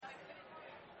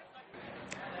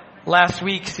Last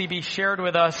week, CB shared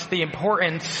with us the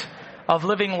importance of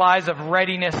living lives of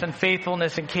readiness and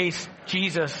faithfulness in case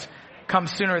Jesus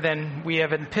comes sooner than we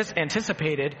have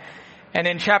anticipated. And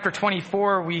in chapter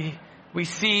 24, we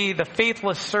see the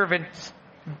faithless servant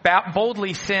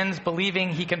boldly sins, believing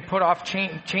he can put off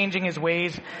changing his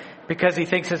ways because he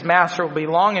thinks his master will be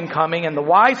long in coming. And the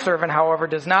wise servant, however,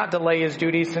 does not delay his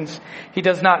duty since he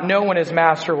does not know when his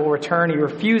master will return. He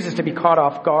refuses to be caught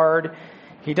off guard.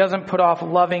 He doesn't put off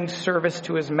loving service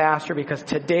to his master because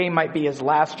today might be his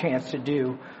last chance to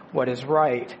do what is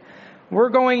right. We're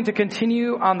going to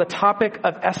continue on the topic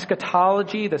of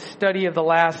eschatology, the study of the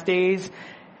last days.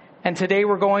 And today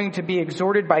we're going to be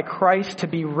exhorted by Christ to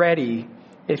be ready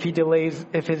if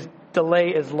his delay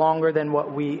is longer than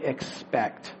what we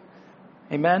expect.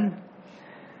 Amen?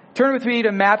 Turn with me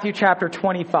to Matthew chapter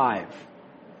 25.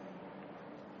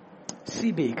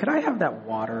 CB, could I have that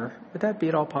water? Would that be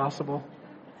at all possible?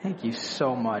 Thank you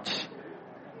so much.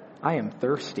 I am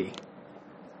thirsty.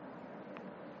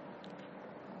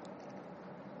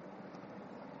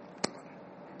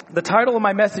 The title of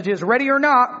my message is Ready or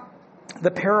Not, the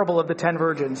Parable of the 10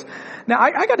 Virgins. Now,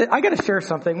 I gotta share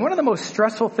something. One of the most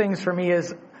stressful things for me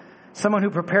as someone who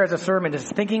prepares a sermon is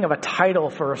thinking of a title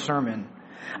for a sermon.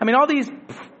 I mean, all these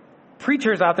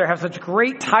preachers out there have such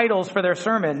great titles for their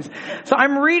sermons. So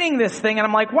I'm reading this thing and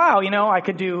I'm like, wow, I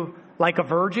could do Like a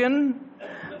Virgin.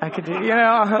 I could do,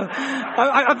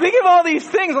 I'm thinking of all these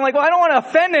things. I'm like, well, I don't want to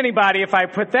offend anybody if I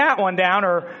put that one down,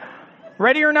 or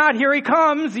Ready or Not, Here He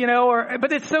Comes,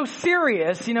 but it's so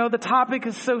serious, the topic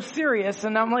is so serious.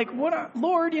 And I'm like,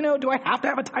 Lord, do I have to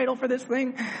have a title for this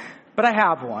thing? But I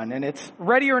have one, and it's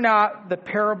Ready or Not, the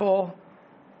Parable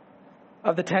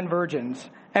of the 10 Virgins.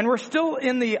 And we're still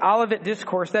in the Olivet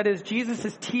Discourse. That is, Jesus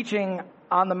is teaching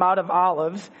on the Mount of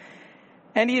Olives.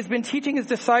 And he has been teaching his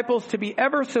disciples to be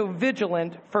ever so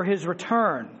vigilant for his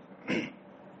return.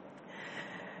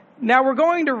 Now we're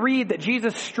going to read that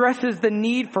Jesus stresses the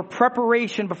need for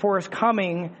preparation before his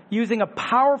coming using a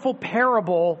powerful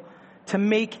parable to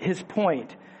make his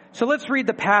point. So let's read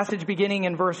the passage beginning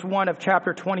in verse 1 of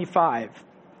chapter 25.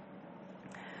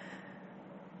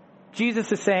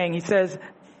 Jesus is saying, he says,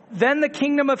 "Then the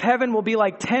kingdom of heaven will be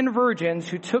like 10 virgins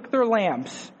who took their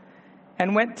lamps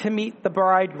and went to meet the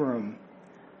bridegroom.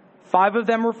 5 of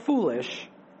them were foolish,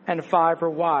 and 5 were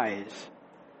wise.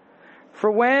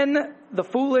 For when the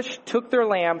foolish took their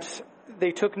lamps,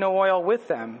 they took no oil with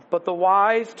them, but the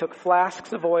wise took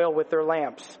flasks of oil with their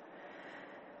lamps.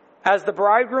 As the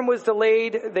bridegroom was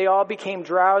delayed, they all became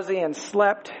drowsy and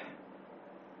slept.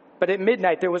 But at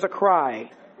midnight there was a cry,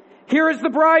 'Here is the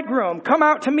bridegroom, come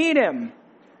out to meet him.'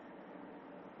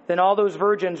 Then all those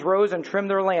virgins rose and trimmed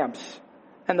their lamps.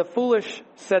 And the foolish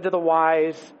said to the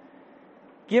wise,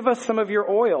 'Give us some of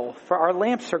your oil, for our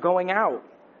lamps are going out.'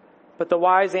 But the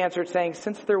wise answered, saying,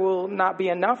 'Since there will not be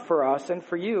enough for us and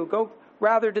for you, go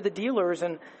rather to the dealers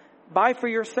and buy for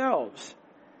yourselves.'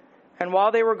 And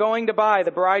while they were going to buy,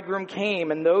 the bridegroom came,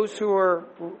 and those who were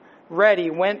ready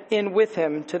went in with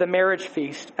him to the marriage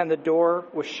feast, and the door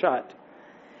was shut.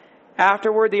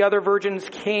 Afterward, the other virgins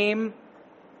came,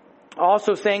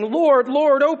 also saying, 'Lord,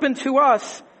 Lord, open to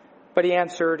us.' But he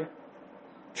answered,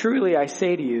 'Truly I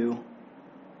say to you,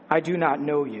 I do not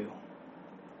know you.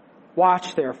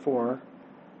 Watch therefore,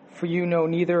 for you know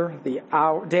neither the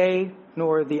day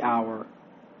nor the hour.'"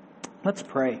 Let's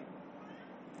pray.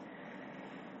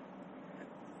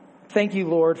 Thank you,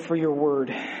 Lord, for your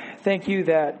word. Thank you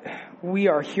that we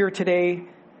are here today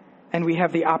and we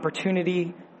have the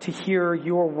opportunity to hear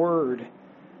your word,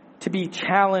 to be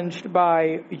challenged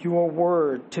by your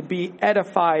word, to be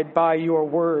edified by your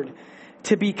word,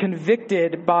 to be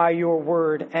convicted by your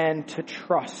word, and to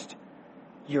trust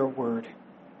your word.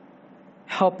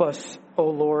 Help us, O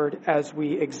Lord, as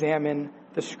we examine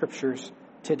the scriptures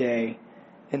today.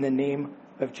 In the name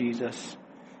of Jesus,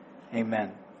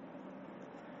 amen.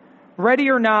 Ready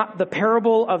or Not, the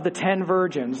Parable of the 10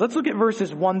 Virgins. Let's look at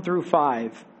verses 1 through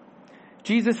 5.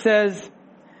 Jesus says,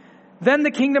 "Then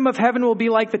the kingdom of heaven will be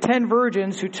like the 10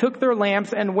 virgins who took their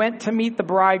lamps and went to meet the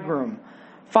bridegroom.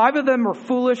 5 of them were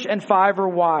foolish and 5 were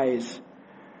wise.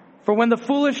 For when the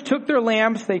foolish took their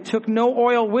lamps, they took no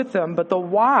oil with them, but the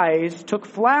wise took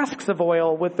flasks of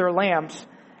oil with their lamps.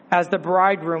 As the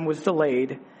bridegroom was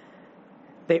delayed,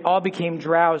 they all became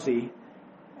drowsy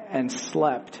and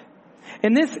slept."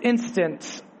 In this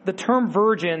instance, the term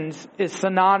virgins is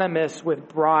synonymous with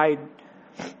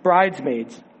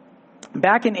bridesmaids.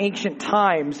 Back in ancient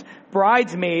times,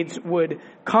 bridesmaids would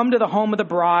come to the home of the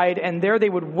bride, and there they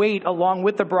would wait along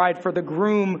with the bride for the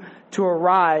groom to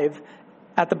arrive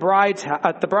at the bride's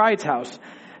house.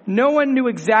 No one knew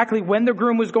exactly when the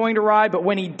groom was going to arrive, but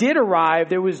when he did arrive,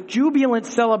 there was jubilant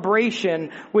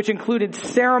celebration, which included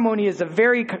ceremonies of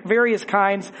various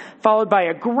kinds, followed by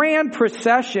a grand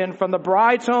procession from the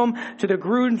bride's home to the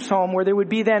groom's home, where there would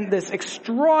be then this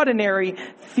extraordinary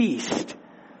feast.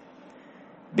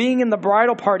 Being in the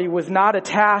bridal party was not a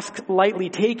task lightly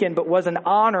taken, but was an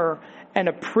honor and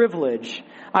a privilege.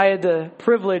 I had the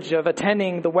privilege of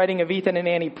attending the wedding of Ethan and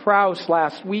Annie Prowse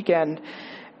last weekend,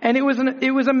 and it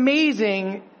was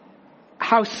amazing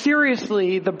how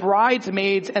seriously the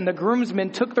bridesmaids and the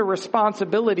groomsmen took their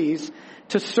responsibilities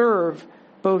to serve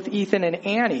both Ethan and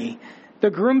Annie.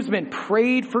 The groomsmen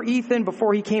prayed for Ethan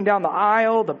before he came down the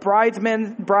aisle. The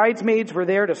bridesmaids were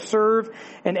there to serve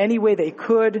in any way they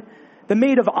could. The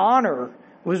maid of honor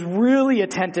was really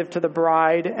attentive to the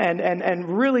bride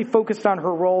and really focused on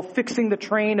her role, fixing the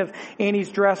train of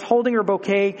Annie's dress, holding her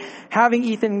bouquet, having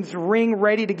Ethan's ring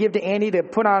ready to give to Annie to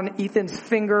put on Ethan's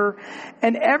finger.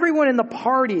 And everyone in the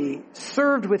party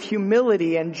served with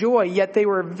humility and joy, yet they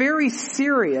were very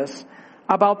serious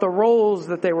about the roles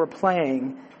that they were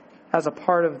playing as a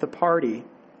part of the party.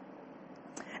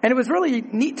 And it was really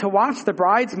neat to watch the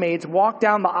bridesmaids walk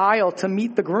down the aisle to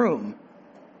meet the groom,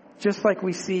 just like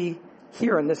we see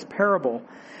here in this parable.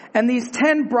 And these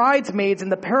 10 bridesmaids in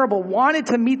the parable wanted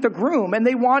to meet the groom, and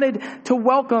they wanted to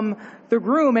welcome the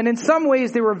groom. And in some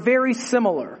ways, they were very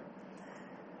similar.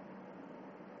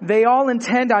 They all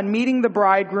intend on meeting the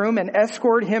bridegroom and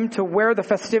escort him to where the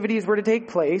festivities were to take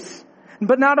place.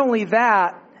 But not only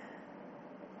that,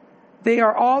 they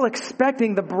are all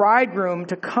expecting the bridegroom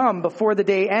to come before the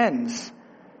day ends.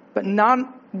 But not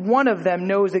one of them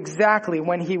knows exactly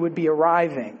when he would be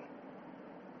arriving.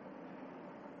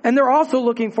 And they're also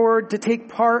looking forward to take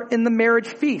part in the marriage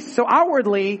feast. So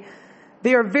outwardly,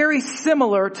 they are very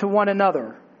similar to one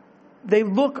another. They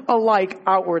look alike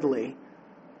outwardly.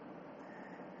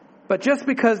 But just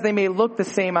because they may look the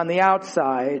same on the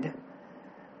outside,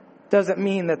 doesn't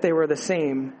mean that they were the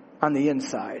same on the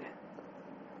inside.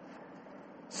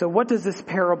 So what does this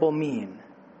parable mean?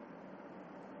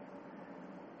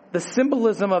 The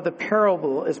symbolism of the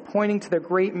parable is pointing to the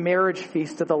great marriage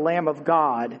feast of the Lamb of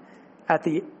God at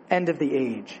the end of the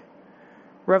age.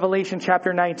 Revelation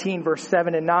chapter 19 verse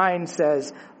 7 and 9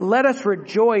 says, "Let us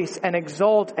rejoice and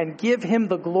exult and give him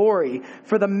the glory,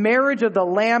 for the marriage of the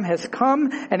Lamb has come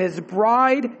and his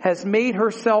bride has made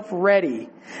herself ready.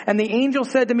 And the angel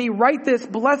said to me, write this,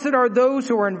 blessed are those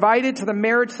who are invited to the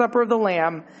marriage supper of the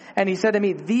Lamb. And he said to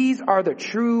me, these are the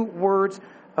true words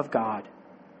of God."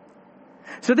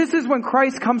 So this is when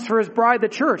Christ comes for his bride, the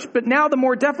church. But now the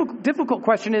more difficult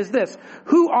question is this: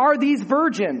 who are these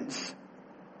virgins?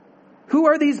 Who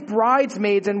are these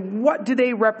bridesmaids, and what do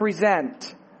they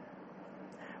represent?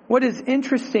 What is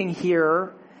interesting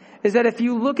here is that if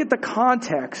you look at the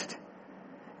context,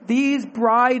 these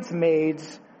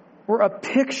bridesmaids were a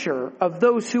picture of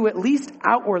those who, at least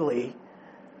outwardly,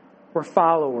 were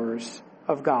followers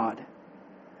of God.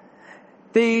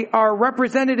 They are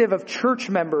representative of church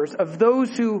members, of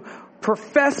those who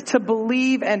profess to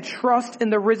believe and trust in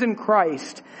the risen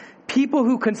Christ, people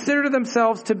who consider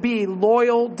themselves to be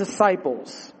loyal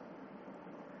disciples.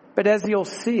 But as you'll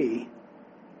see,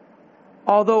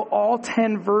 although all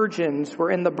 10 virgins were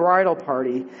in the bridal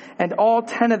party and all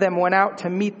 10 of them went out to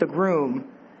meet the groom,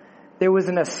 there was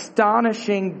an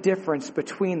astonishing difference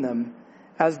between them,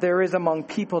 as there is among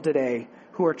people today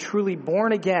who are truly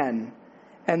born again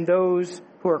and those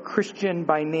who are Christian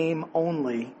by name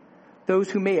only, those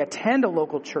who may attend a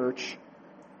local church,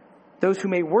 those who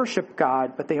may worship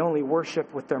God, but they only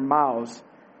worship with their mouths,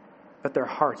 but their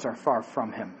hearts are far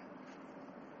from him.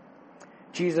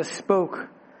 Jesus spoke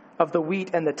of the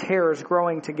wheat and the tares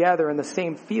growing together in the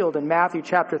same field in Matthew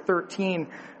chapter 13,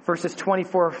 verses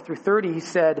 24 through 30. He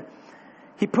said,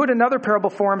 he put another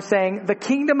parable for him, saying, "The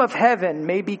kingdom of heaven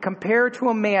may be compared to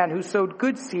a man who sowed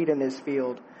good seed in his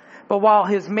field. But while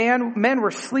his men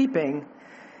were sleeping,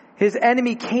 his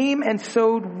enemy came and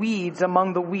sowed weeds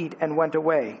among the wheat and went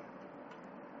away.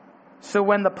 So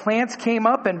when the plants came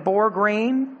up and bore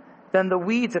grain, then the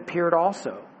weeds appeared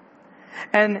also.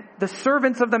 And the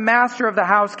servants of the master of the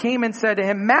house came and said to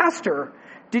him, 'Master,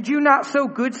 did you not sow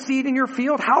good seed in your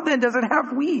field? How then does it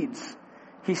have weeds?'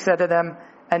 He said to them,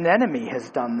 'An enemy has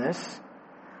done this.'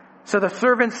 So the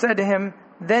servants said to him,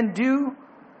 'Then do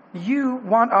you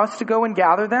want us to go and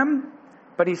gather them?'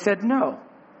 But he said, 'No,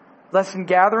 lest in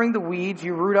gathering the weeds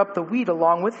you root up the wheat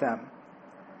along with them.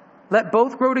 Let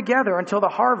both grow together until the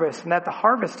harvest, and at the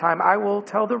harvest time I will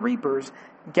tell the reapers,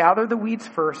 gather the weeds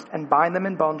first and bind them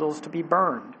in bundles to be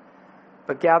burned,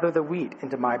 but gather the wheat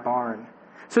into my barn.'"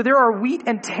 So there are wheat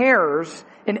and tares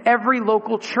in every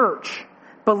local church.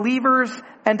 believers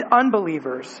and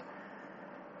unbelievers.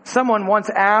 Someone once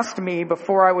asked me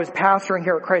before I was pastoring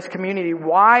here at Christ Community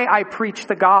why I preach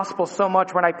the gospel so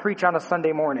much when I preach on a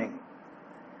Sunday morning.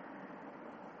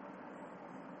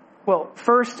 Well,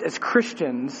 first, as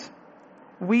Christians,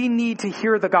 we need to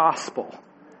hear the gospel.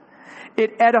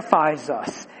 It edifies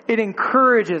us. It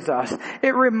encourages us.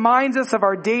 It reminds us of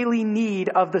our daily need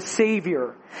of the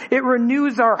Savior. It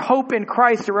renews our hope in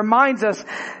Christ. It reminds us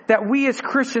that we as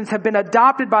Christians have been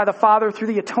adopted by the Father through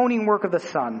the atoning work of the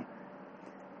Son.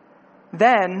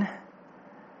 Then,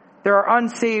 there are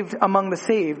unsaved among the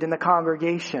saved in the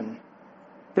congregation.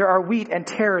 There are wheat and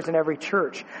tares in every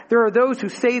church. There are those who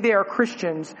say they are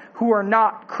Christians who are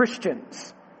not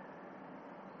Christians.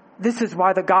 This is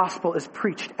why the gospel is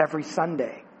preached every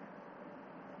Sunday.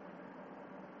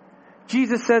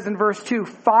 Jesus says in verse 2,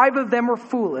 5 of them were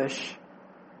foolish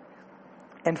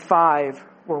and 5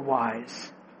 were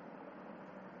wise.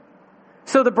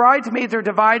 So the bridesmaids are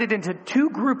divided into 2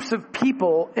 groups of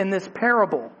people in this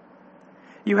parable.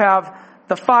 You have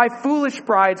the 5 foolish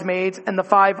bridesmaids and the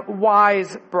 5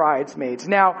 wise bridesmaids.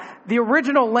 Now, the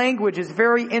original language is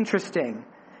very interesting.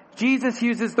 Jesus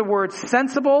uses the words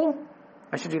sensible,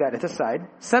 I should do that at this side,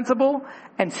 sensible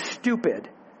and stupid,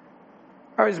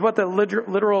 is what the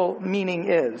literal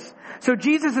meaning is. So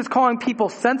Jesus is calling people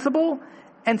sensible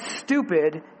and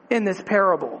stupid in this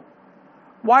parable.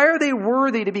 Why are they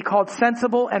worthy to be called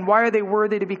sensible and why are they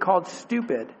worthy to be called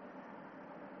stupid?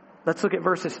 Let's look at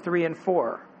verses 3 and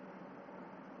 4.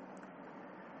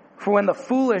 For when the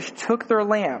foolish took their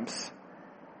lamps,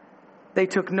 they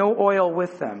took no oil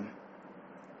with them,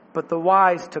 but the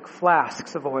wise took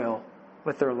flasks of oil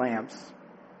with their lamps.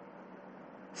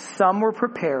 Some were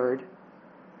prepared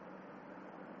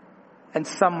and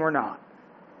some were not.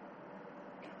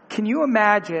 Can you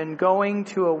imagine going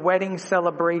to a wedding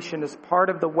celebration as part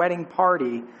of the wedding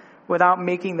party without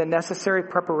making the necessary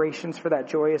preparations for that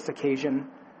joyous occasion?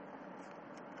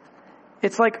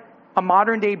 It's like a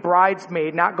modern day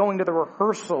bridesmaid not going to the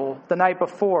rehearsal the night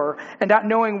before and not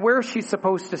knowing where she's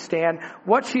supposed to stand,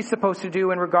 what she's supposed to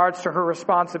do in regards to her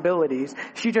responsibilities.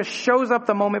 She just shows up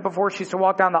the moment before she's to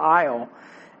walk down the aisle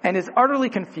and is utterly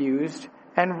confused,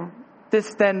 and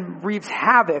this then wreaks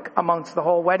havoc amongst the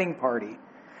whole wedding party.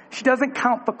 She doesn't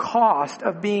count the cost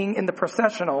of being in the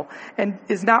processional and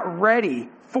is not ready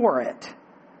for it.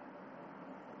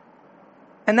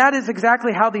 And that is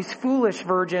exactly how these foolish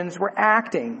virgins were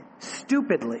acting,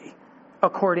 stupidly,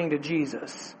 according to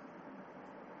Jesus.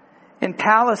 In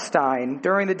Palestine,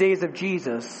 during the days of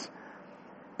Jesus,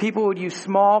 people would use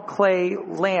small clay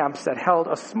lamps that held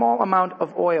a small amount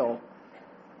of oil.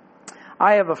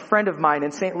 I have a friend of mine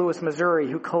in St. Louis, Missouri,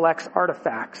 who collects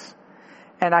artifacts.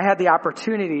 And I had the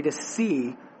opportunity to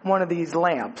see one of these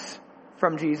lamps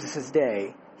from Jesus'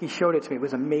 day. He showed it to me. It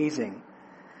was amazing.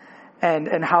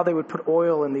 And how they would put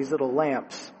oil in these little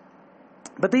lamps.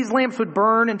 But these lamps would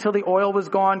burn until the oil was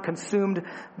gone, consumed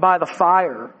by the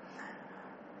fire.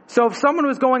 So if someone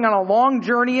was going on a long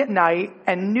journey at night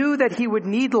and knew that he would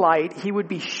need light, he would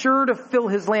be sure to fill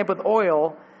his lamp with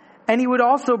oil, and he would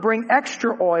also bring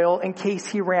extra oil in case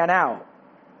he ran out.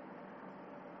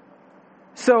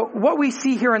 So what we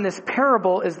see here in this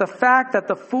parable is the fact that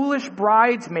the foolish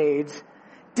bridesmaids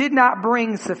did not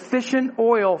bring sufficient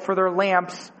oil for their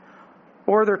lamps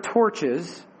or their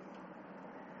torches.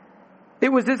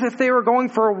 It was as if they were going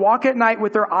for a walk at night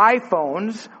with their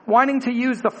iPhones, wanting to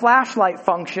use the flashlight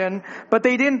function, but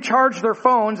they didn't charge their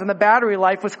phones and the battery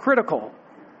life was critical.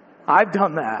 I've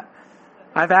done that.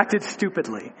 I've acted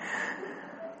stupidly.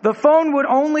 The phone would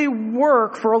only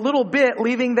work for a little bit,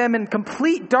 leaving them in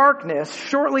complete darkness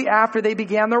shortly after they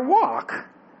began their walk.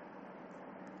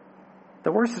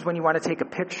 The worst is when you want to take a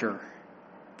picture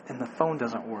and the phone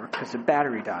doesn't work because the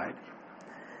battery died.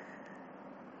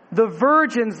 The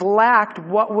virgins lacked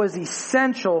what was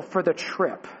essential for the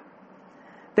trip.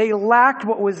 They lacked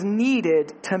what was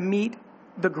needed to meet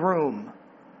the groom.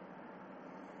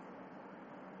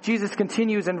 Jesus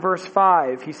continues in verse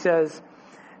 5. He says,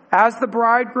 as the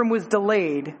bridegroom was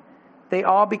delayed, they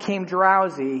all became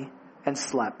drowsy and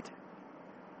slept.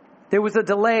 There was a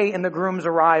delay in the groom's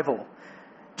arrival.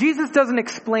 Jesus doesn't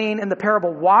explain in the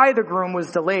parable why the groom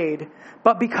was delayed,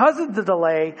 but because of the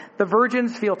delay, the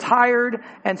virgins feel tired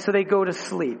and so they go to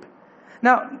sleep.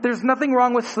 Now, there's nothing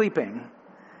wrong with sleeping.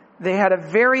 They had a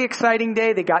very exciting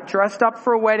day. They got dressed up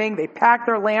for a wedding. They packed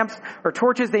their lamps or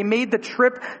torches. They made the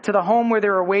trip to the home where they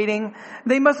were waiting.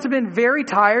 They must have been very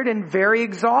tired and very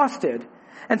exhausted.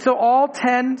 And so all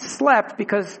 10 slept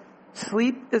because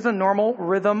sleep is a normal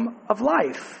rhythm of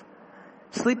life.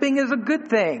 Sleeping is a good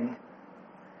thing.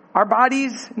 Our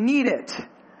bodies need it.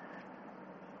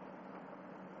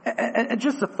 And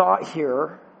just a thought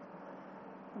here,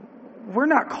 we're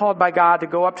not called by God to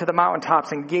go up to the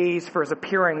mountaintops and gaze for his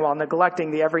appearing while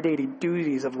neglecting the everyday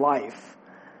duties of life.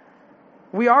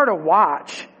 We are to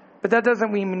watch, but that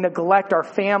doesn't mean we neglect our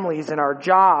families and our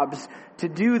jobs to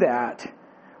do that.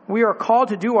 We are called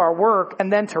to do our work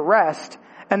and then to rest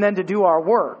and then to do our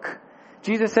work.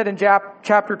 Jesus said in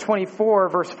chapter 24,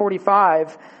 verse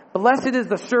 45, "Blessed is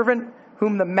the servant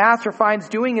whom the master finds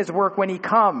doing his work when he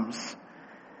comes."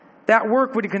 That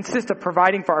work would consist of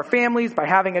providing for our families by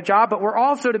having a job, but we're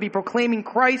also to be proclaiming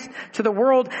Christ to the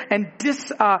world and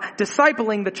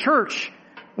discipling the church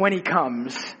when he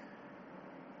comes.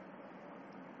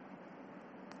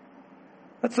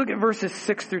 Let's look at verses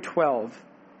 6 through 12.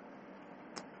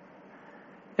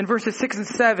 In verses 6 and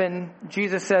 7,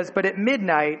 Jesus says, "But at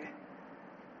midnight,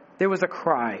 there was a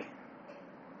cry.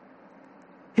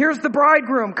 'Here's the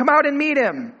bridegroom, come out and meet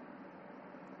him.'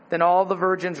 Then all the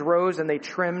virgins rose and they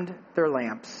trimmed their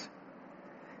lamps."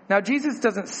 Now, Jesus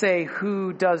doesn't say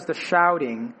who does the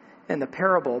shouting in the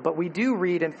parable, but we do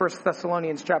read in 1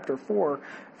 Thessalonians chapter 4,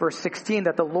 verse 16,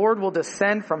 that the Lord will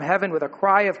descend from heaven with a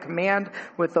cry of command,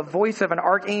 with the voice of an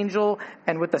archangel,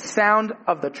 and with the sound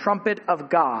of the trumpet of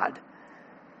God.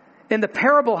 In the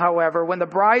parable, however, when the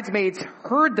bridesmaids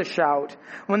heard the shout,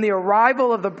 when the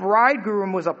arrival of the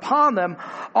bridegroom was upon them,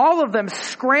 all of them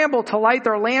scrambled to light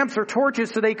their lamps or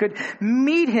torches so they could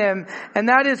meet him. And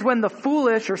that is when the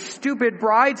foolish or stupid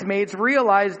bridesmaids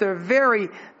realized their very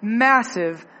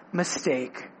massive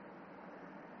mistake.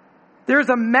 There's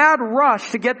a mad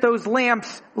rush to get those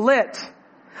lamps lit.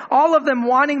 All of them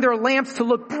wanting their lamps to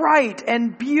look bright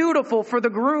and beautiful for the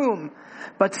groom.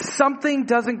 But something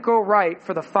doesn't go right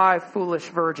for the 5 foolish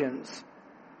virgins.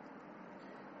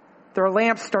 Their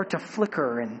lamps start to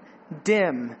flicker and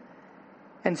dim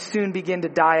and soon begin to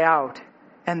die out,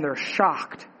 and they're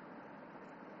shocked.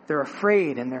 They're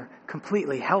afraid and they're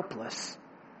completely helpless.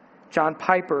 John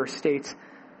Piper states,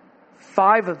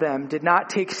 5 of them did not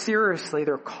take seriously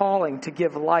their calling to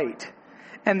give light,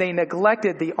 and they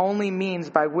neglected the only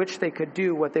means by which they could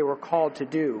do what they were called to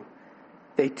do.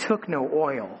 They took no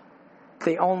oil.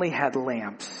 They only had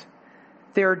lamps.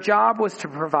 Their job was to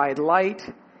provide light,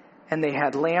 and they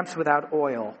had lamps without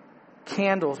oil,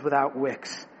 candles without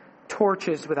wicks,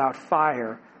 torches without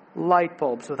fire, light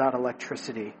bulbs without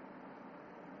electricity.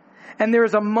 And there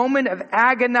is a moment of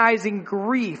agonizing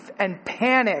grief and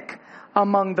panic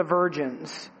among the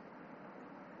virgins.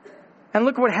 And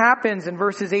look what happens in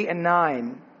verses 8 and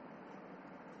 9.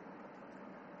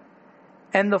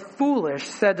 "And the foolish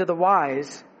said to the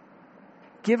wise,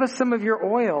 'Give us some of your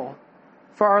oil,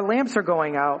 for our lamps are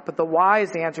going out.' But the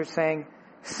wise answered, saying,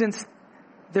 'Since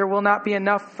there will not be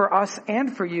enough for us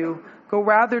and for you, go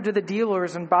rather to the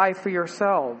dealers and buy for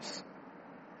yourselves.'"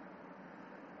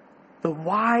 The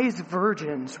wise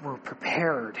virgins were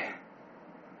prepared.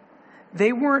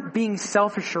 They weren't being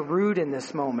selfish or rude in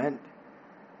this moment,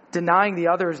 denying the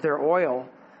others their oil.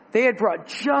 They had brought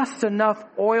just enough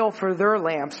oil for their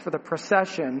lamps for the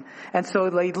procession, and so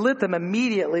they lit them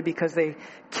immediately because they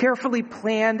carefully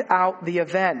planned out the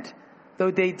event,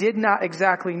 though they did not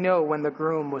exactly know when the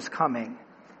groom was coming.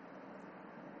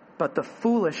 But the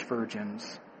foolish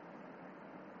virgins,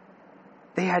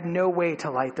 they had no way to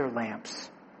light their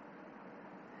lamps.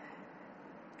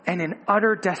 And in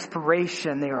utter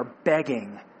desperation, they are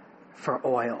begging for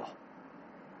oil.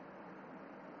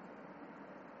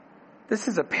 This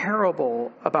is a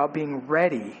parable about being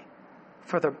ready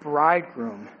for the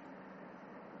bridegroom,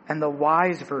 and the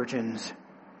wise virgins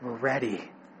were ready.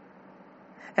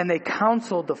 And they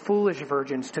counseled the foolish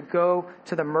virgins to go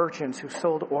to the merchants who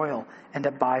sold oil and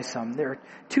to buy some. There are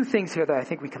 2 things here that I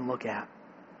think we can look at.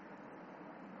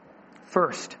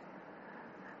 First,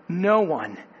 no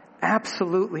one,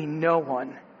 absolutely no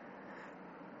one,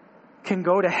 can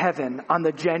go to heaven on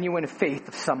the genuine faith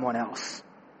of someone else.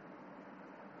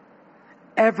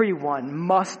 Everyone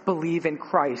must believe in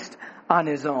Christ on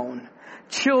his own.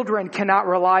 Children cannot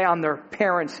rely on their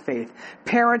parents' faith.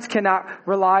 Parents cannot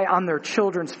rely on their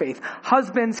children's faith.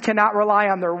 Husbands cannot rely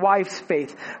on their wife's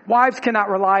faith. Wives cannot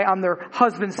rely on their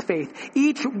husband's faith.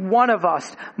 Each one of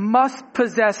us must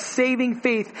possess saving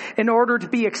faith in order to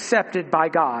be accepted by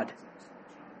God.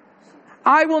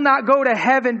 I will not go to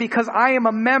heaven because I am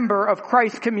a member of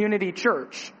Christ Community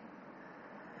Church.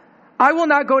 I will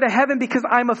not go to heaven because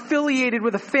I'm affiliated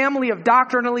with a family of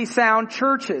doctrinally sound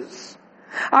churches.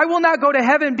 I will not go to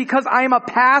heaven because I am a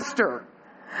pastor.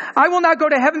 I will not go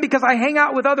to heaven because I hang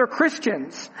out with other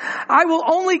Christians. I will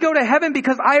only go to heaven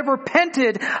because I have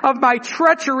repented of my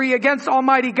treachery against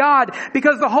Almighty God,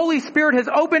 because the Holy Spirit has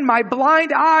opened my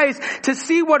blind eyes to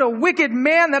see what a wicked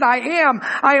man that I am.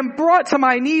 I am brought to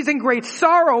my knees in great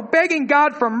sorrow, begging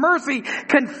God for mercy,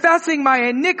 confessing my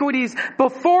iniquities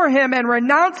before Him and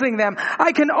renouncing them.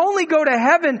 I can only go to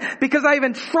heaven because I have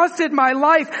entrusted my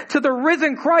life to the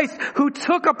risen Christ, who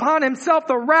took upon Himself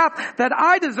the wrath that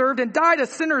I deserved and died a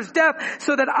sinner's death,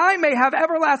 so that I may have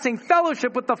everlasting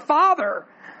fellowship with the Father.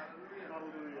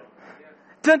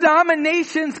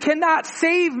 Denominations cannot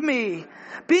save me.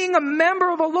 Being a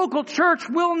member of a local church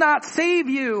will not save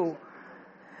you.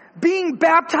 Being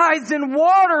baptized in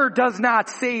water does not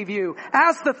save you.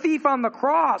 Ask the thief on the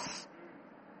cross.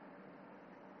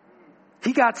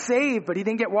 He got saved, but he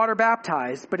didn't get water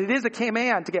baptized. But it is a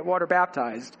command to get water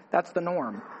baptized. That's the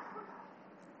norm.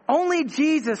 Only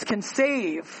Jesus can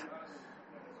save.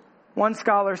 One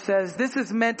scholar says this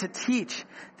is meant to teach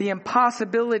the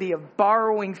impossibility of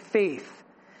borrowing faith.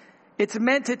 It's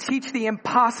meant to teach the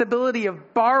impossibility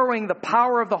of borrowing the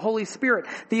power of the Holy Spirit,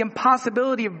 the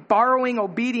impossibility of borrowing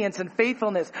obedience and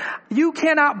faithfulness. You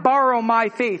cannot borrow my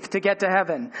faith to get to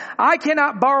heaven. I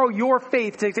cannot borrow your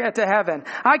faith to get to heaven.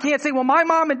 I can't say, well, my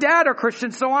mom and dad are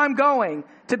Christians, so I'm going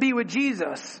to be with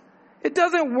Jesus. It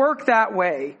doesn't work that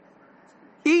way.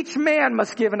 Each man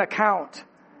must give an account.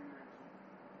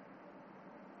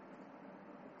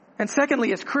 And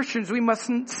secondly, as Christians, we must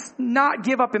not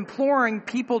give up imploring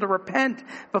people to repent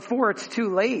before it's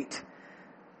too late.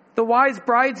 The wise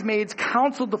bridesmaids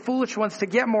counseled the foolish ones to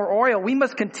get more oil. We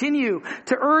must continue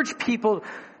to urge people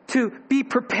to be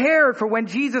prepared for when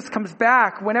Jesus comes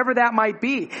back, whenever that might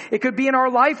be. It could be in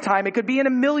our lifetime. It could be in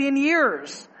 1,000,000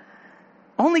 years.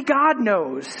 Only God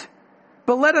knows.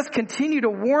 But let us continue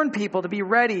to warn people to be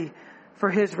ready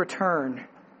for His return.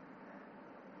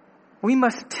 We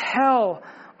must tell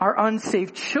our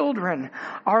unsaved children,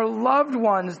 our loved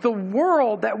ones, the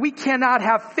world, that we cannot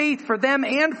have faith for them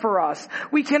and for us.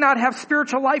 We cannot have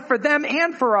spiritual life for them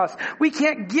and for us. We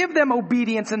can't give them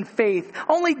obedience and faith.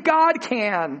 Only God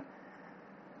can.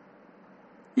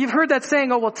 You've heard that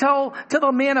saying, oh, well, tell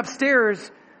the man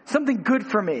upstairs something good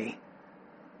for me.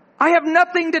 I have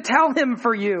nothing to tell him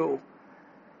for you,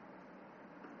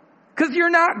 because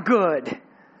you're not good.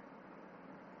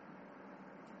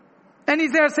 And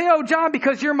he's there to say, oh, John,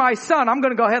 because you're my son, I'm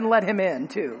going to go ahead and let him in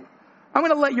too. I'm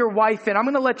going to let your wife in. I'm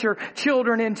going to let your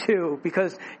children in too,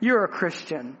 because you're a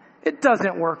Christian. It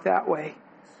doesn't work that way.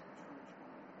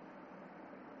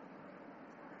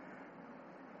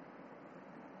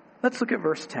 Let's look at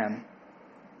verse 10.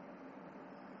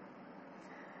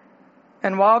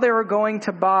 And while they were going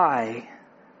to buy,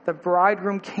 the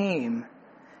bridegroom came,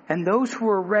 and those who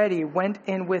were ready went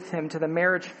in with him to the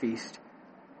marriage feast.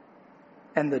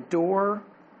 And the door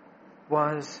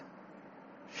was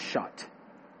shut.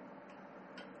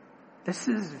 This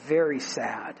is very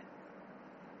sad.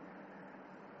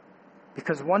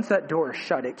 Because once that door is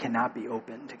shut, it cannot be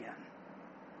opened again.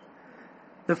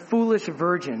 The foolish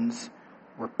virgins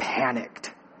were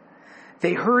panicked.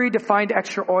 They hurried to find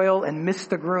extra oil and missed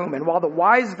the groom. And while the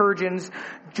wise virgins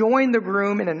joined the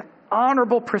groom in an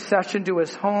honorable procession to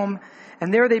his home,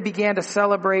 and there they began to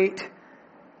celebrate,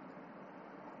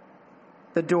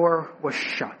 the door was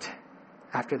shut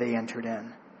after they entered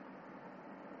in.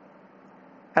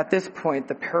 At this point,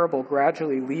 the parable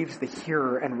gradually leaves the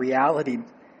hearer and reality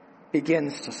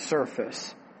begins to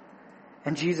surface.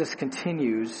 And Jesus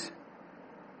continues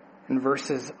in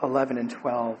verses 11 and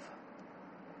 12.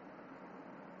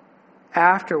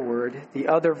 Afterward, the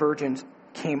other virgins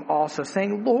came also,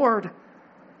 saying, Lord,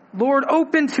 Lord,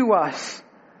 open to us.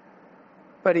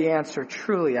 But he answered,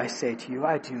 truly I say to you,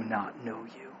 I do not know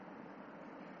you.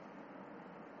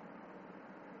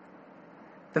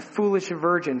 The foolish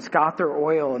virgins got their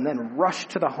oil and then rushed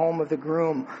to the home of the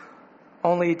groom,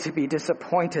 only to be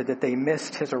disappointed that they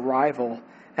missed his arrival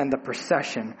and the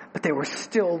procession, but they were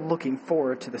still looking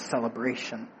forward to the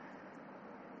celebration.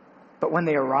 But when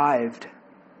they arrived,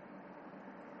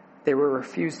 they were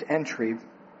refused entry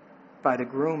by the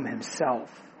groom himself.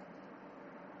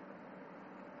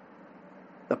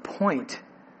 The point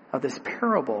of this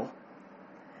parable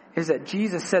is that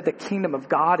Jesus said the kingdom of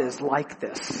God is like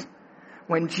this.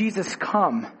 When Jesus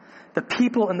comes, the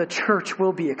people in the church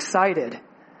will be excited.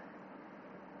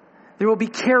 There will be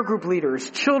care group leaders,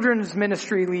 children's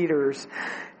ministry leaders,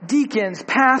 deacons,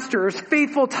 pastors,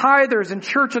 faithful tithers, and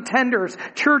church attenders,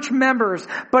 church members.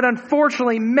 But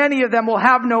unfortunately, many of them will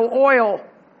have no oil.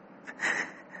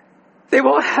 They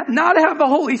will not have the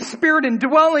Holy Spirit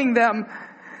indwelling them.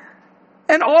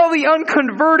 And all the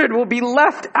unconverted will be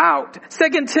left out.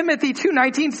 2 Timothy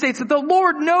 2:19 states that the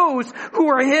Lord knows who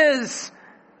are His.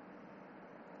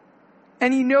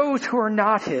 And He knows who are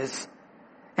not His.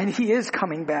 And He is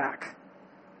coming back.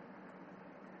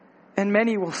 And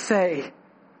many will say,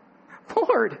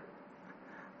 Lord,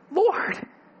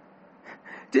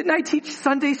 didn't I teach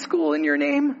Sunday school in your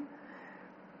name?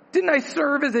 Didn't I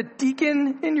serve as a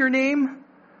deacon in your name?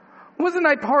 Wasn't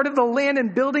I part of the land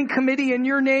and building committee in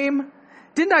your name?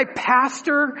 Didn't I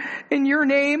pastor in your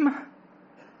name?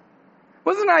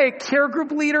 Wasn't I a care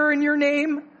group leader in your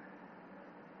name?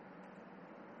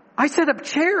 I set up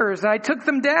chairs and I took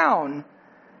them down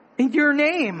in your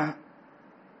name.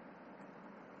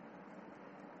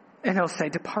 And He'll say,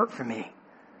 depart from me,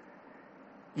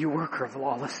 you worker of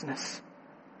lawlessness.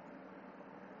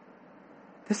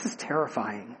 This is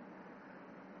terrifying.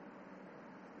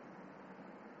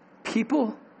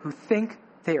 People who think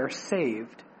they are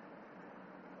saved,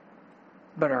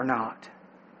 but are not.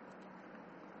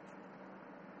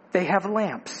 They have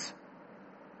lamps.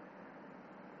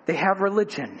 They have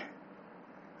religion.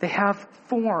 They have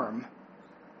form.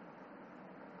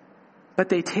 But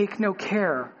they take no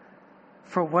care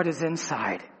for what is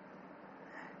inside.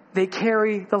 They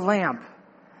carry the lamp.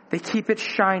 They keep it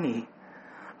shiny.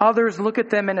 Others look at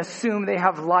them and assume they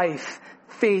have life,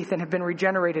 faith, and have been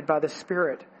regenerated by the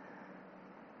Spirit.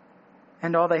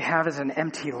 And all they have is an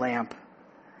empty lamp.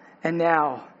 And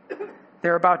now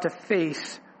they're about to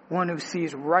face one who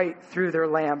sees right through their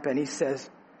lamp, and He says,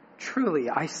 truly,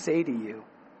 I say to you,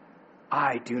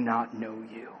 I do not know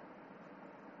you.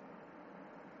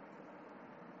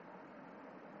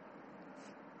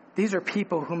 These are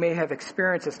people who may have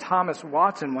experienced, as Thomas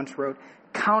Watson once wrote,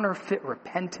 counterfeit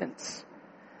repentance.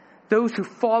 Those who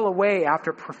fall away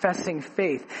after professing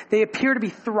faith. They appear to be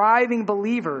thriving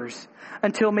believers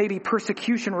until maybe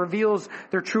persecution reveals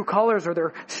their true colors, or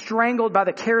they're strangled by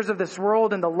the cares of this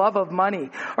world and the love of money.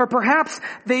 Or perhaps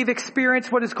they've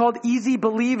experienced what is called easy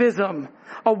believism,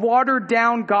 a watered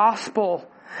down gospel.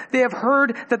 They have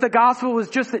heard that the gospel is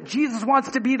just that Jesus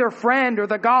wants to be their friend, or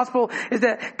the gospel is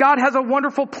that God has a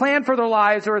wonderful plan for their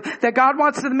lives, or that God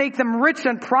wants to make them rich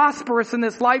and prosperous in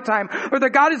this lifetime, or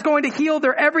that God is going to heal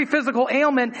their every physical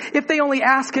ailment if they only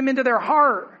ask Him into their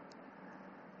heart.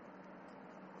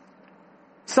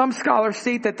 Some scholars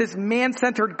state that this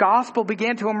man-centered gospel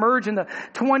began to emerge in the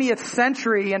 20th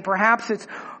century, and perhaps its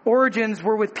origins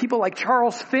were with people like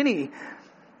Charles Finney.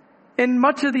 In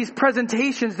much of these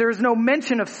presentations, there is no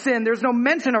mention of sin. There's no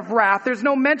mention of wrath. There's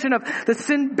no mention of the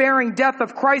sin-bearing death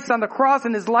of Christ on the cross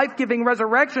and His life-giving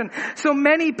resurrection. So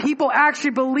many people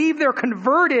actually believe they're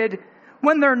converted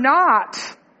when they're not.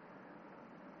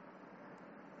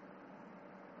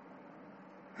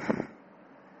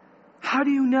 How do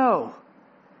you know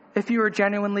if you are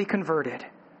genuinely converted?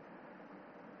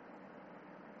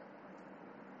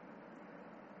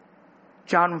 1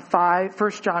 John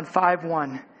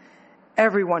 5:1.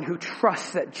 Everyone who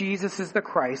trusts that Jesus is the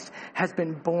Christ has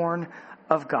been born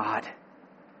of God.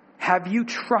 Have you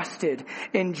trusted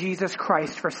in Jesus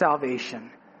Christ for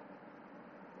salvation?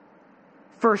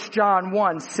 1 John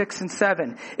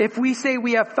 1:6-7. If we say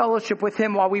we have fellowship with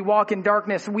Him while we walk in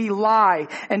darkness, we lie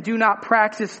and do not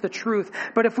practice the truth.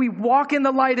 But if we walk in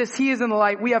the light as He is in the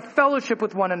light, we have fellowship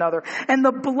with one another. And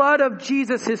the blood of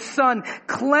Jesus, His Son,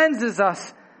 cleanses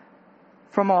us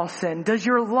from all sin. Does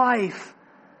your life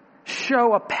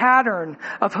show a pattern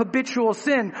of habitual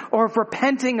sin, or of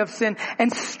repenting of sin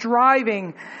and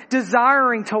striving,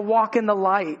 desiring to walk in the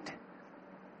light?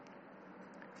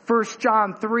 1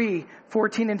 John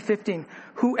 3:14-15.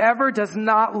 Whoever does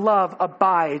not love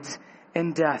abides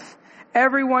in death.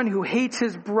 Everyone who hates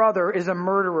his brother is a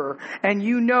murderer, and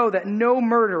you know that no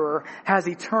murderer has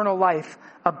eternal life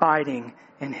abiding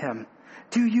in him.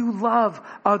 Do you love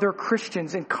other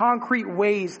Christians in concrete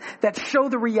ways that show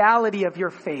the reality of your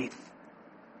faith?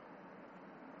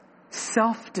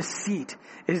 Self-deceit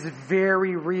is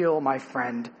very real, my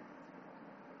friend.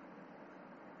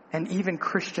 And even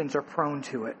Christians are prone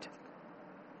to it.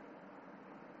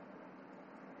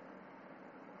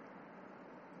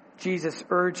 Jesus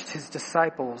urged His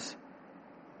disciples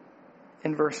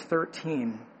in verse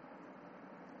 13.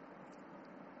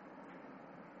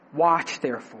 Watch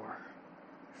therefore,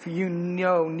 for you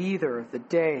know neither the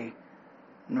day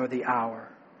nor the hour.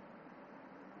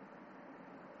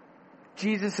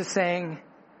 Jesus is saying,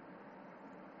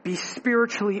 be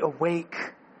spiritually awake.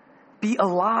 Be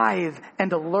alive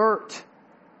and alert.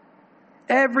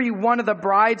 Every one of the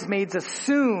bridesmaids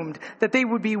assumed that they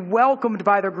would be welcomed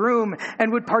by the groom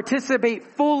and would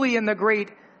participate fully in the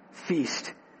great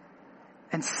feast.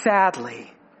 And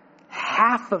sadly,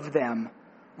 half of them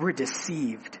were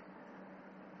deceived.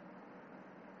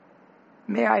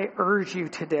 may I urge you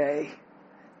today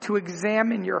to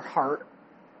examine your heart.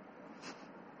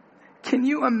 Can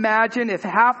you imagine if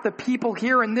half the people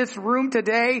here in this room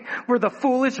today were the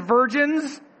foolish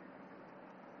virgins?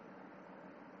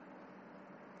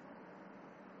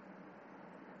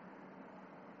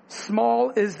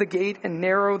 Small is the gate and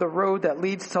narrow the road that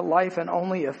leads to life, and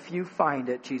only a few find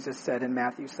it, Jesus said in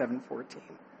Matthew 7:14.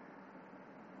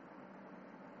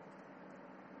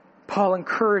 Paul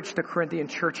encouraged the Corinthian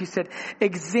church. He said,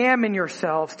 examine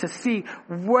yourselves to see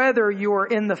whether you are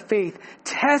in the faith.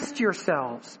 Test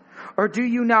yourselves. Or do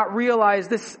you not realize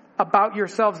this about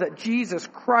yourselves, that Jesus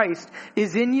Christ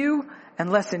is in you,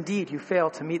 unless indeed you fail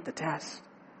to meet the test?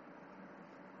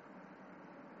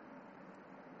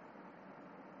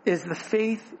 Is the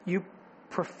faith you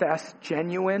profess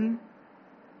genuine?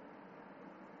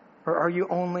 Or are you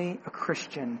only a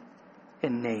Christian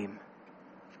in name?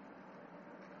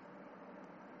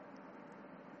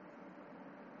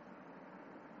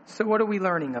 So what are we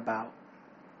learning about?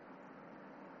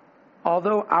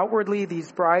 Although outwardly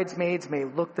these bridesmaids may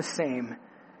look the same,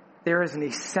 there is an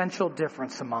essential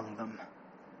difference among them.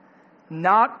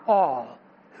 Not all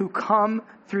who come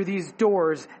through these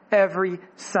doors every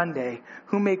Sunday,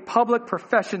 who make public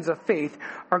professions of faith,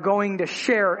 are going to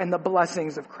share in the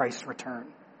blessings of Christ's return.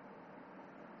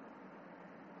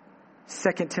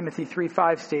 2 Timothy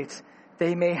 3:5 states,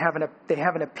 they have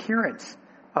an appearance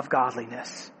of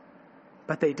godliness,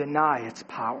 but they deny its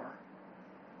power.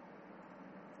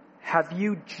 Have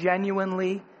you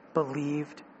genuinely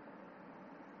believed,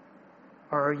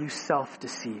 or are you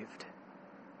self-deceived?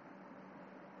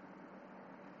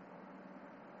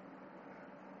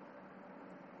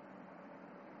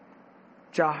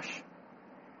 Josh,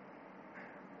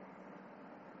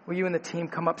 will you and the team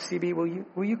come up? CB,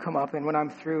 will you come up? And when I'm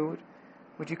through,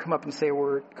 would you come up and say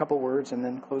a couple words, and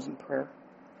then close in prayer?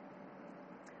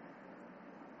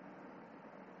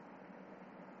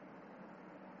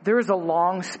 There is a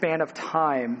long span of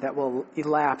time that will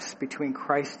elapse between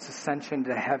Christ's ascension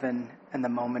to heaven and the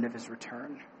moment of his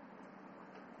return.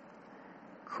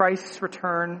 Christ's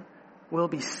return will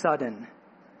be sudden.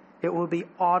 It will be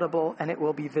audible, and it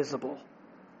will be visible.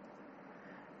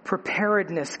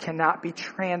 Preparedness cannot be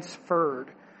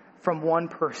transferred from one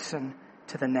person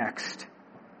to the next.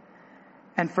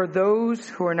 And for those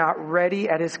who are not ready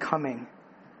at his coming,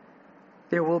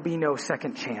 there will be no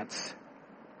second chance.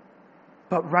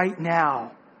 But right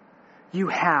now, you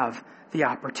have the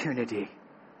opportunity.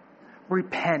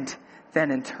 Repent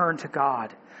then and turn to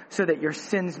God, so that your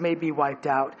sins may be wiped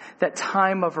out, that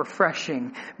time of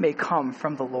refreshing may come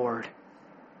from the Lord.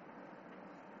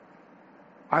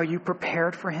 Are you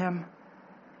prepared for him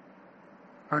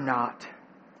or not?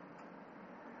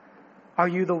 Are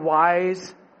you the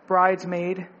wise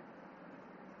bridesmaid,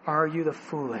 or are you the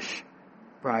foolish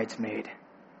bridesmaid?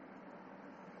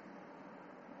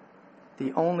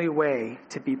 The only way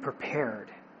to be prepared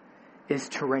is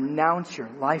to renounce your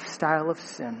lifestyle of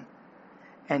sin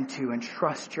and to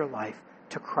entrust your life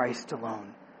to Christ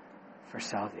alone for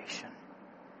salvation.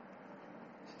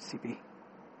 CB.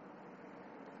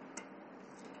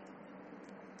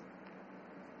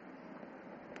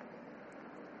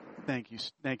 Thank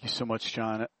you so much,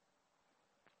 John.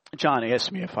 John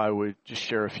asked me if I would just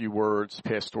share a few words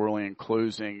pastorally in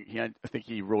closing. I think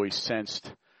he really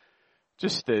sensed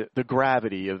just the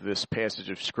gravity of this passage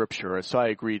of Scripture. So I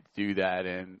agreed to do that,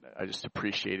 and I just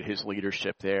appreciated his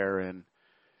leadership there. And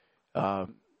I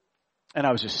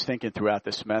was just thinking throughout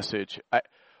this message,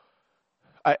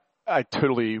 I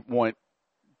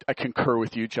concur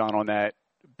with you, John, on that.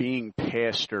 Being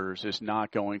pastors is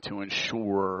not going to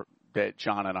ensure that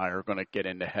John and I are going to get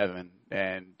into heaven,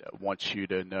 and I want you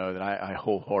to know that I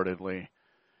wholeheartedly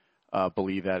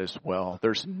believe that as well.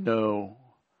 There's no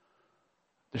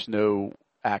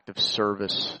act of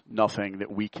service, nothing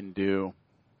that we can do.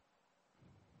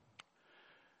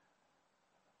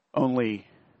 Only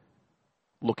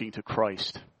looking to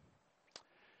Christ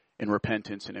in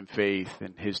repentance and in faith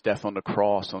and his death on the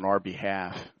cross on our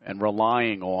behalf, and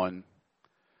relying on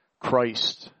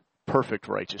Christ's perfect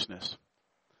righteousness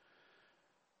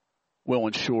will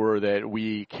ensure that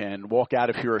we can walk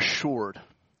out of here assured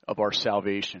of our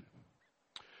salvation.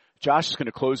 Josh is going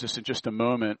to close this in just a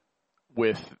moment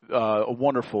with a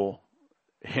wonderful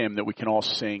hymn that we can all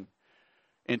sing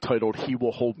entitled, "He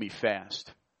Will Hold Me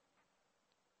Fast."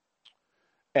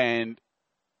 And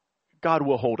God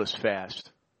will hold us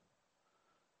fast.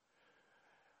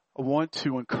 I want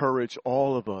to encourage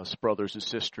all of us, brothers and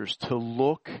sisters, to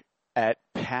look at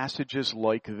passages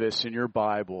like this in your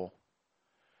Bible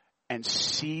and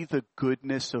see the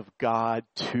goodness of God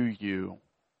to you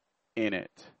in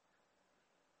it.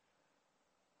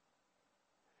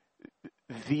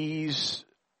 these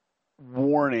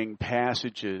warning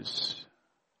passages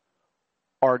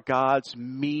are God's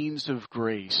means of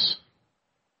grace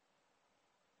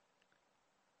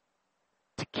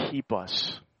to keep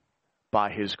us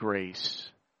by His grace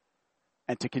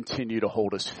and to continue to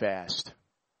hold us fast.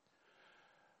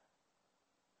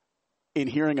 In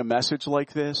hearing a message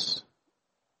like this,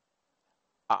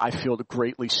 I feel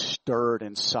greatly stirred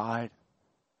inside.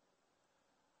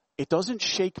 It doesn't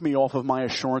shake me off of my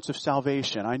assurance of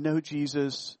salvation. I know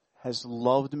Jesus has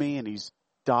loved me and He's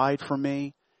died for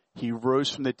me. He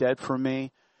rose from the dead for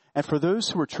me. And for those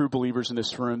who are true believers in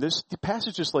this room,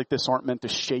 passages like this aren't meant to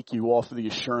shake you off of the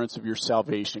assurance of your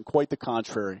salvation. Quite the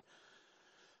contrary.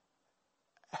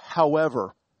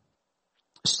 However,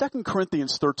 2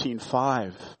 Corinthians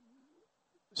 13:5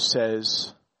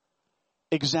 says,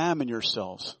 examine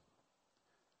yourselves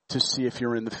to see if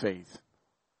you're in the faith.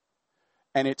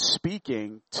 And it's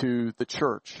speaking to the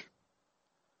church.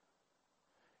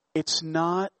 It's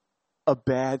not a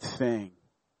bad thing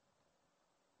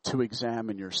to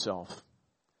examine yourself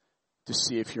to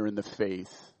see if you're in the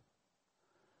faith.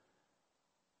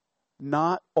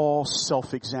 Not all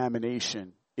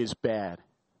self-examination is bad.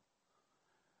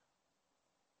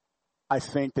 I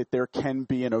think that there can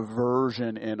be an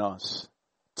aversion in us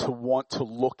to want to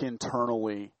look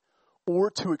internally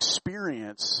or to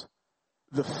experience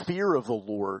the fear of the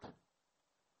Lord.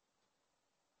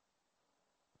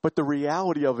 But the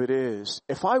reality of it is,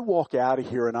 if I walk out of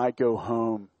here and I go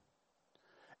home,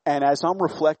 and as I'm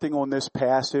reflecting on this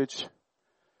passage,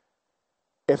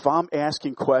 if I'm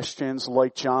asking questions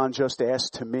like John just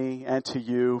asked to me and to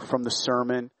you from the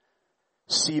sermon,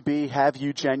 CB, have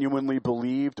you genuinely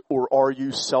believed or are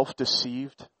you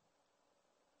self-deceived?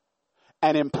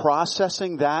 And in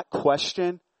processing that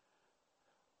question,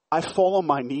 I fall on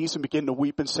my knees and begin to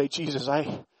weep and say, Jesus,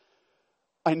 I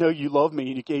know you love me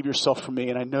and you gave yourself for me,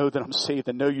 and I know that I'm saved.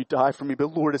 I know you died for me.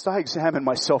 But Lord, as I examine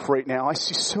myself right now, I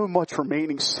see so much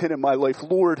remaining sin in my life.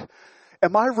 Lord,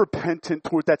 am I repentant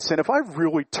toward that sin? Have I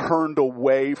really turned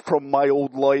away from my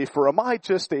old life? Or am I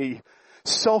just a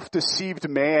self-deceived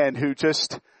man who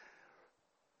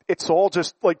it's all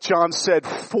just, like John said,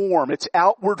 form. It's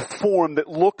outward form that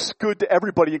looks good to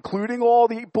everybody, including all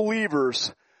the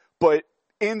believers. But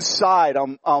inside,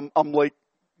 I'm like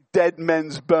dead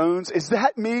men's bones. Is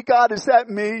that me, God? Is that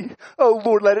me? Oh,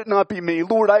 Lord, let it not be me.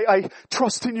 Lord, I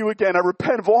trust in you again. I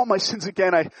repent of all my sins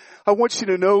again. I want you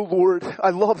to know, Lord, I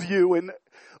love you. And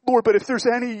Lord, but if there's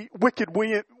any wicked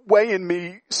way in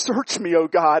me, search me, oh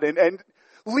God, and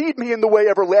lead me in the way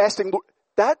everlasting.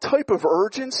 That type of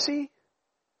urgency,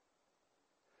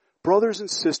 brothers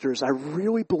and sisters, I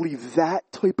really believe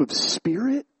that type of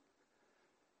spirit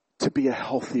to be a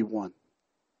healthy one.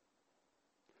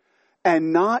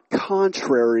 And not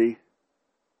contrary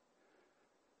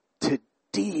to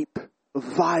deep,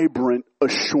 vibrant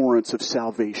assurance of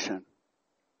salvation.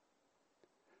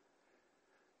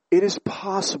 It is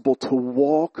possible to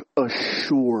walk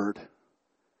assured,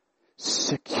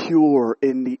 secure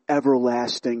in the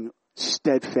everlasting,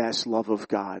 steadfast love of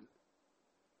God.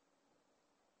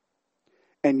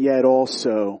 And yet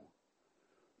also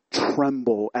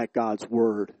tremble at God's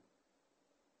word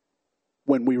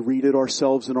when we read it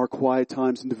ourselves in our quiet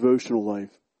times and devotional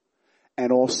life,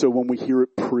 and also when we hear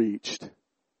it preached.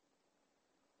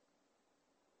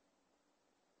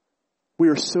 We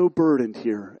are so burdened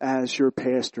here as your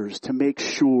pastors to make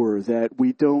sure that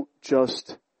we don't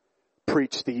just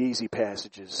preach the easy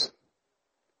passages.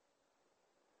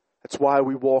 That's why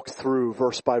we walk through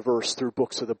verse by verse through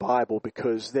books of the Bible,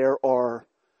 because there are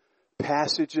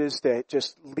passages that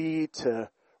just lead to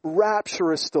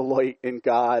rapturous delight in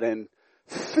God and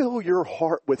fill your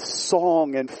heart with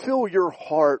song and fill your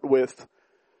heart with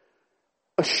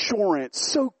assurance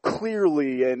so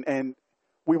clearly, and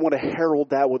we want to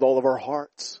herald that with all of our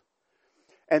hearts.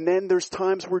 And then there's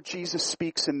times where Jesus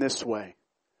speaks in this way,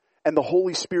 and the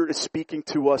Holy Spirit is speaking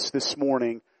to us this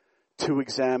morning to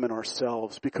examine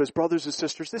ourselves, because brothers and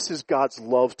sisters, this is God's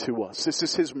love to us. This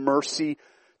is His mercy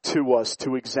to us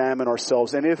to examine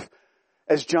ourselves. And if,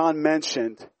 as John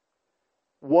mentioned,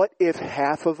 what if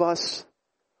half of us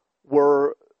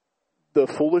were the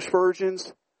foolish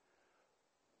virgins?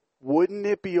 Wouldn't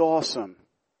it be awesome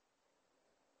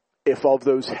if of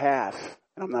those half,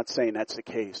 and I'm not saying that's the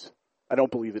case, I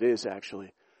don't believe it is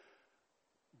actually,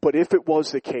 but if it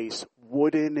was the case,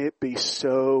 wouldn't it be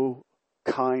so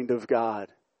kind of God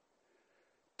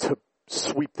to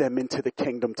sweep them into the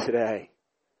kingdom today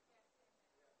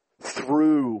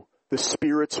through the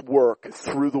Spirit's work,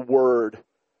 through the Word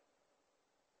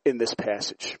in this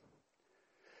passage?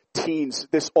 Teens,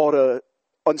 this ought to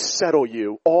unsettle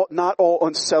you. Not all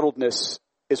unsettledness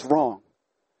is wrong.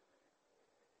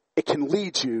 it can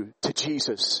lead you to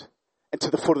Jesus and to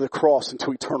the foot of the cross and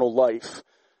to eternal life.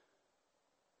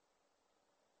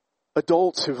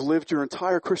 Adults who've lived your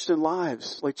entire Christian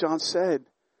lives, like John said,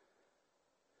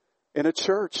 in a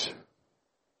church,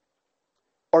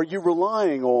 are you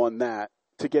relying on that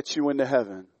to get you into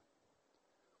heaven?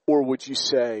 Or would you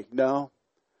say, no,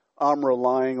 I'm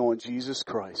relying on Jesus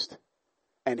Christ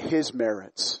and His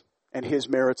merits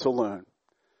alone.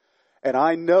 And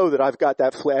I know that I've got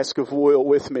that flask of oil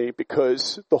with me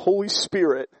because the Holy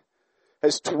Spirit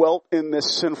has dwelt in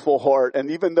this sinful heart. And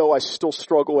even though I still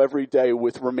struggle every day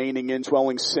with remaining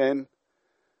indwelling sin,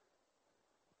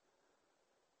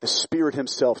 the Spirit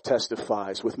Himself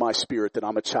testifies with my spirit that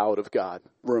I'm a child of God.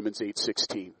 Romans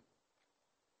 8:16.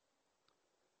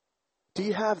 Do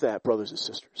you have that, brothers and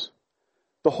sisters?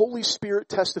 The Holy Spirit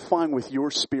testifying with your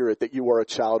spirit that you are a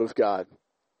child of God.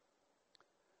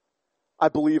 I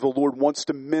believe the Lord wants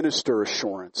to minister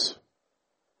assurance,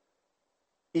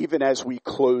 even as we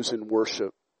close in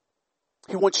worship.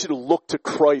 He wants you to look to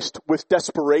Christ with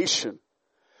desperation,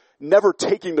 never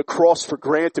taking the cross for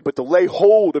granted, but to lay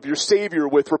hold of your Savior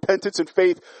with repentance and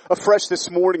faith afresh this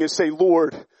morning and say,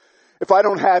 Lord, if I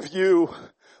don't have you,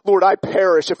 Lord, I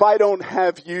perish. If I don't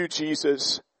have you,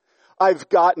 Jesus, I've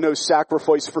got no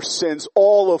sacrifice for sins.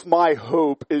 All of my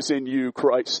hope is in you,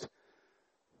 Christ.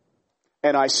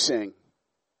 And I sing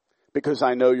because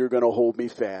I know you're going to hold me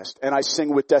fast. And I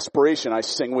sing with desperation. I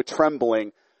sing with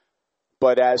trembling.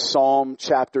 But as Psalm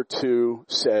chapter 2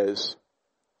 says,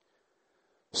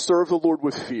 serve the Lord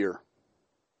with fear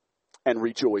and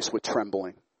rejoice with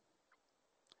trembling.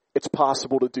 It's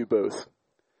possible to do both.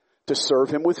 To serve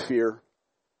Him with fear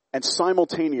and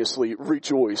simultaneously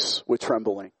rejoice with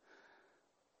trembling.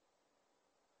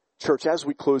 Church, as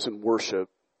we close in worship,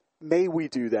 may we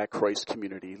do that, Christ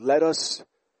community. Let us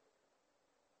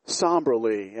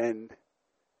somberly and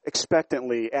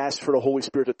expectantly ask for the Holy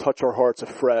Spirit to touch our hearts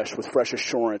afresh with fresh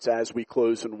assurance as we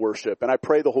close in worship. And I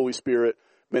pray the Holy Spirit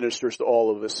ministers to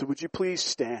all of us. So would you please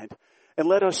stand and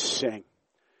let us sing.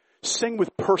 Sing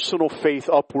with personal faith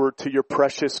upward to your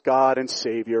precious God and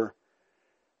Savior.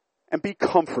 And be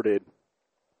comforted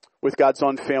with God's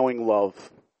unfailing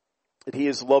love. That He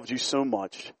has loved you so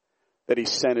much that He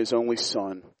sent His only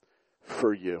Son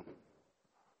for you.